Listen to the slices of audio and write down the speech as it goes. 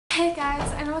Hey guys,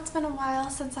 I know it's been a while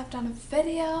since I've done a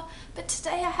video, but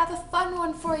today I have a fun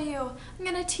one for you. I'm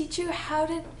gonna teach you how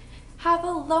to have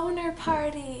a loner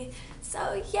party.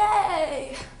 So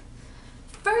yay!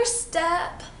 First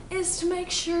step is to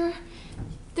make sure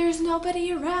there's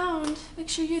nobody around. Make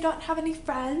sure you don't have any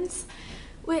friends,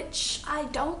 which I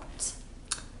don't.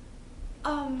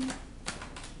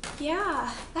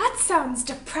 Yeah, that sounds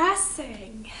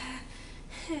depressing.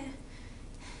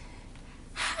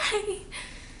 Hi.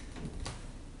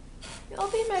 You'll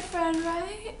be my friend,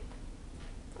 right?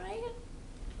 Right?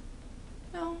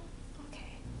 No?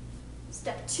 Okay.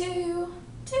 Step two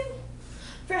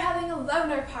for having a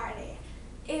loner party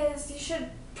is you should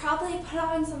probably put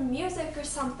on some music or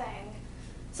something.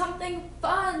 Something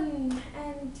fun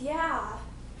and yeah,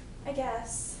 I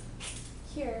guess.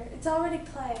 Here, it's already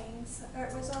playing, or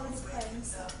it was already playing,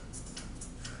 so.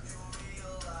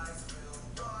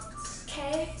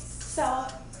 Okay, so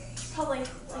probably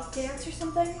like dance or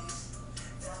something.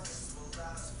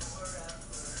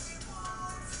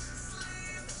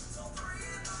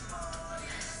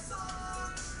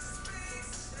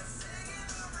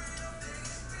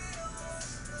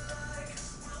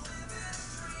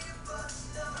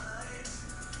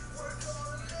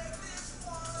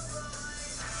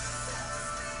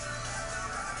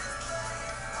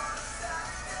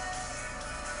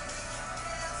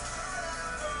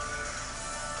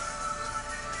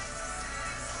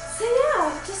 So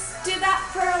yeah, just do that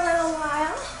for a little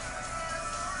while.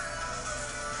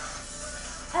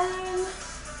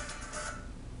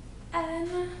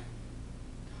 And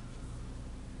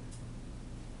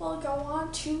we'll go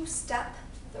on to step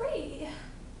 3.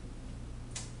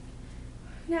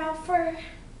 Now for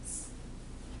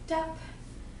step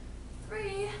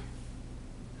 3,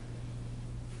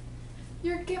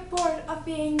 you get bored of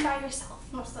being by yourself,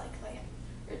 most likely.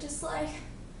 You're just like,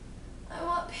 I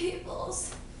want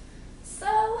peoples.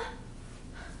 So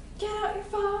get out your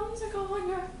phones or go on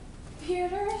your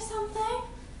computer or something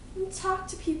and talk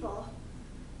to people.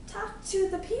 Talk to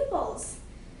the peoples.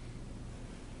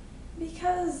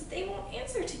 Because they won't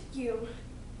answer to you.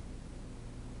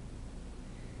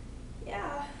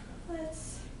 Yeah,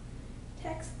 let's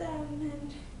text them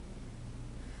and...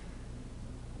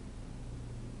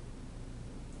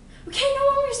 Okay, no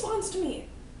one responds to me.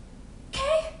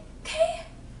 Okay? Okay?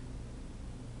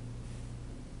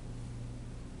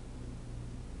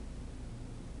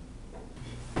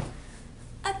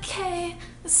 Okay,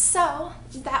 so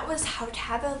that was how to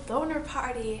have a loner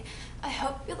party. I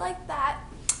hope you like that.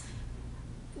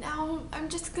 Now I'm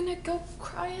just gonna go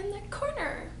cry in the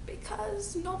corner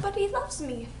because nobody loves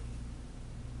me.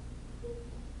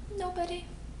 Nobody.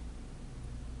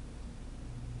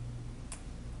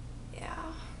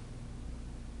 Yeah.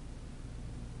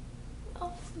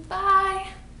 Well, bye.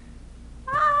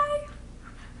 Bye.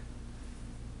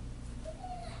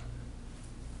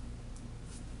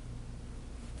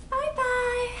 Bye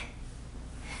bye.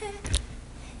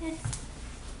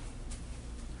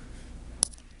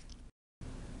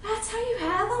 That's how you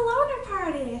have a loner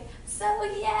party. So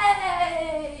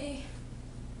yay.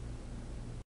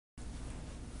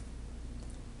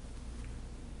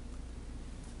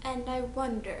 And I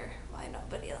wonder why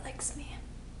nobody likes me.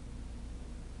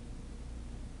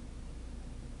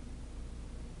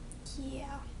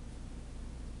 Yeah.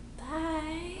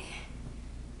 Bye.